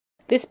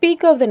The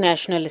Speaker of the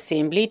National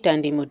Assembly,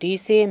 Thandi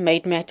Modise,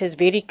 made matters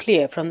very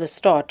clear from the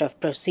start of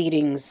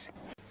proceedings.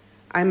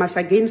 I must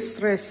again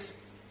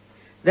stress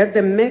that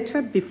the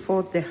matter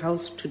before the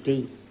House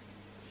today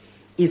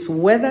is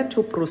whether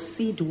to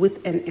proceed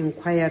with an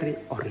inquiry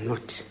or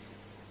not.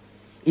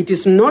 It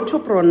is not to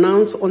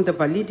pronounce on the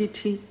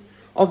validity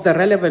of the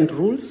relevant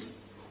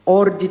rules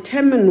or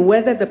determine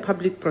whether the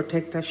public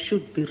protector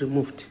should be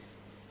removed.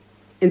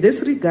 In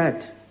this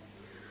regard,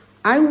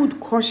 I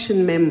would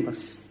caution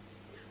members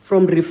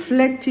from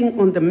reflecting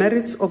on the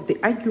merits of the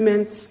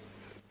arguments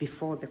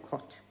before the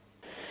court.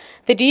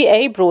 The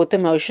DA brought the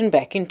motion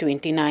back in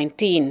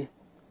 2019.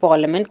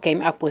 Parliament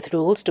came up with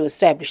rules to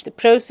establish the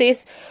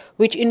process,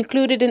 which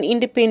included an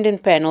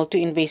independent panel to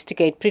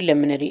investigate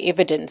preliminary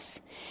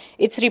evidence.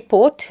 Its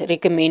report,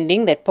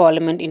 recommending that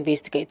Parliament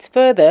investigates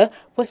further,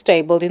 was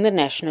tabled in the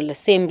National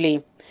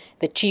Assembly.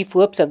 The chief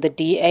whips of the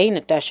DA,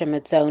 Natasha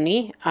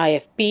Mazzoni,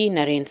 IFP,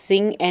 Naren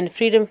Singh, and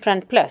Freedom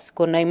Front Plus,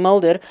 Corneille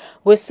Mulder,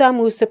 were some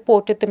who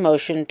supported the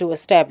motion to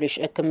establish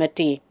a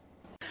committee.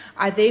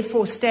 I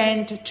therefore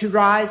stand to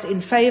rise in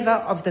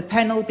favour of the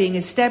panel being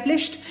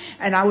established,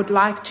 and I would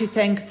like to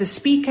thank the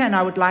Speaker and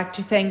I would like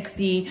to thank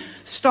the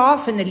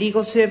staff and the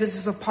legal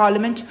services of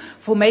Parliament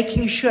for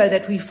making sure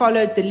that we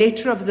followed the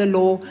letter of the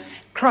law,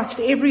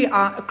 crossed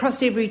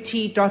every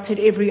T, dotted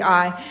every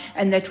I,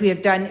 and that we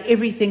have done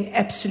everything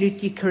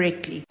absolutely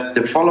correctly.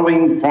 The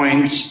following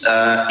points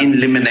in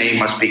limine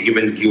must be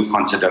given due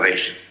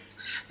consideration.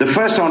 The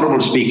first,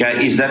 Honourable Speaker,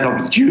 is that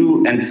of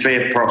due and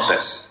fair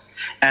process.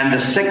 And the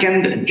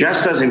second,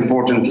 just as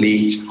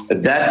importantly,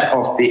 that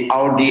of the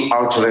audi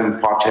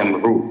alteram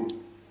partem rule.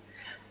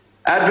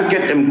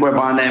 Advocate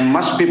Mkhwebane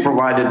must be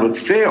provided with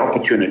fair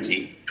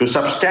opportunity to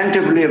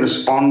substantively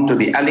respond to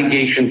the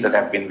allegations that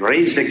have been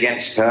raised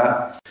against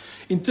her.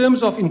 In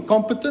terms of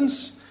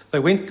incompetence, they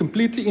went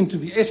completely into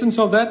the essence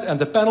of that, and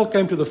the panel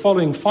came to the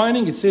following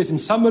finding. It says, in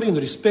summary, in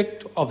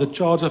respect of the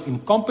charge of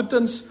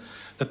incompetence,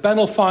 the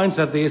panel finds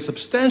that there is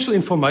substantial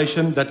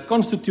information that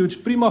constitutes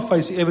prima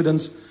facie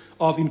evidence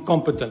of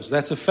incompetence.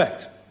 That's a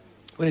fact.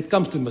 When it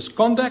comes to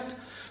misconduct,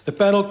 the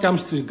panel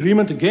comes to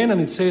agreement again,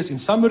 and it says, in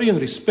summary, in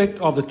respect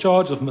of the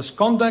charge of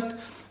misconduct,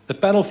 the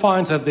panel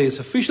finds that there is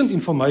sufficient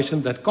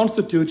information that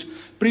constitutes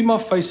prima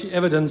facie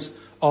evidence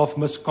of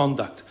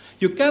misconduct.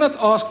 You cannot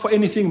ask for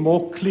anything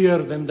more clear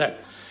than that.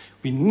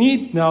 We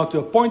need now to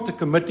appoint a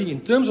committee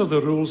in terms of the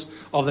rules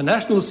of the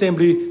National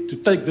Assembly to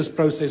take this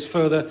process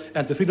further,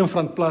 and the Freedom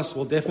Front Plus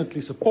will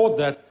definitely support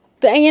that.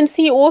 The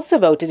ANC also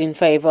voted in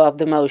favour of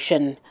the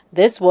motion.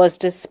 This was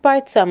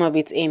despite some of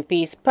its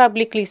MPs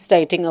publicly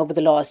stating over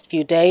the last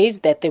few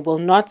days that they will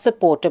not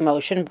support a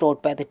motion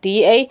brought by the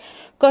DA,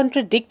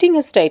 contradicting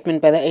a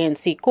statement by the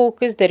ANC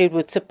caucus that it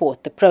would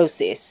support the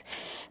process.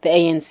 The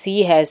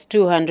ANC has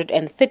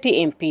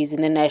 230 MPs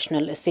in the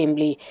National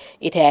Assembly.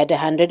 It had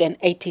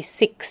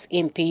 186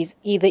 MPs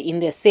either in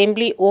the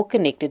Assembly or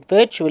connected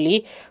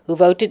virtually who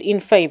voted in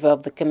favour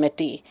of the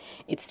committee.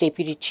 Its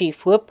Deputy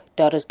Chief Whip,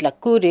 Doris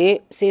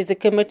Dlakure, says the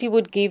committee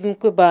would give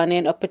Mkhwebane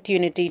an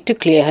opportunity to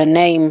clear her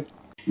name.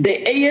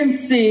 The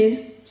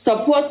ANC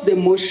supports the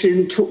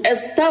motion to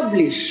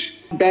establish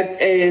that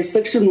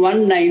Section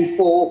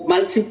 194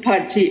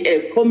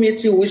 multi-party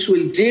committee which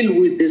will deal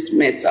with this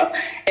matter,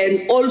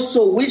 and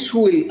also which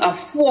will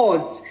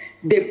afford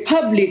the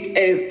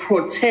public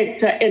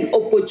protector an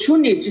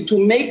opportunity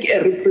to make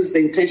a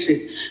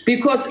representation,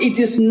 because it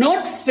is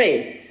not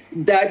fair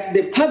that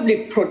the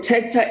public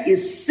protector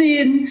is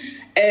seen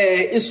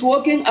is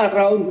walking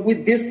around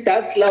with this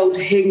dark cloud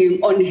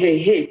hanging on her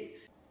head.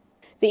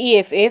 The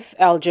EFF,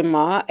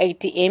 Al-Jama,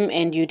 ATM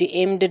and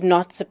UDM did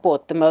not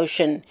support the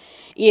motion.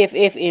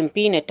 EFF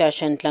MP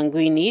Natasha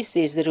Ntlangwini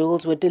says the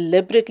rules were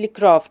deliberately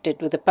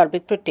crafted with the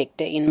public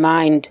protector in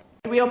mind.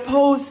 We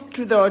oppose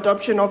to the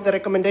adoption of the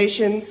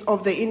recommendations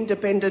of the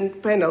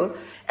independent panel.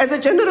 As a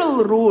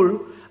general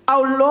rule,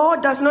 our law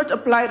does not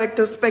apply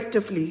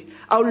retrospectively.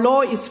 Our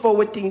law is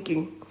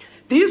forward-thinking.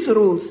 These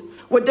rules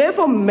were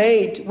therefore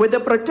made with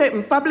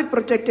the public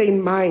protector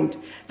in mind.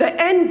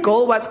 The end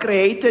goal was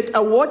created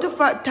a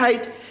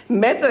watertight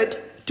method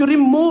to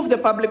remove the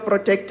public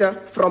protector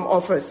from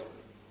office,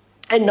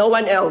 and no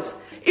one else.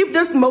 If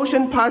this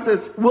motion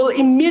passes, we'll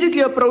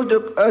immediately approach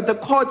the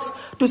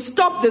courts to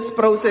stop this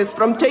process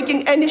from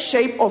taking any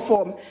shape or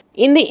form.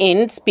 In the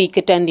end,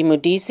 Speaker Thandi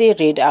Modise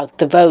read out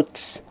the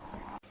votes.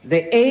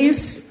 The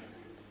ayes,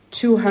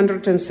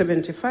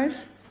 275.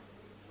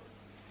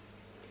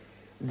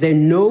 The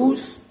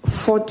noes,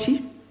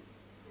 40.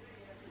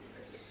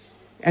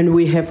 And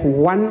we have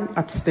one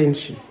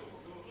abstention.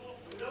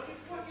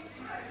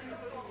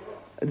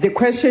 The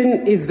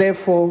question is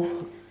therefore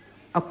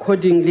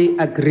accordingly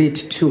agreed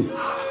to.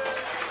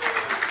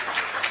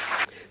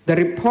 The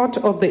report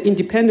of the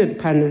independent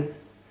panel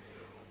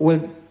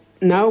will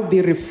now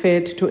be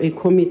referred to a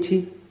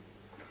committee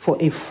for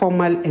a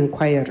formal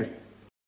inquiry.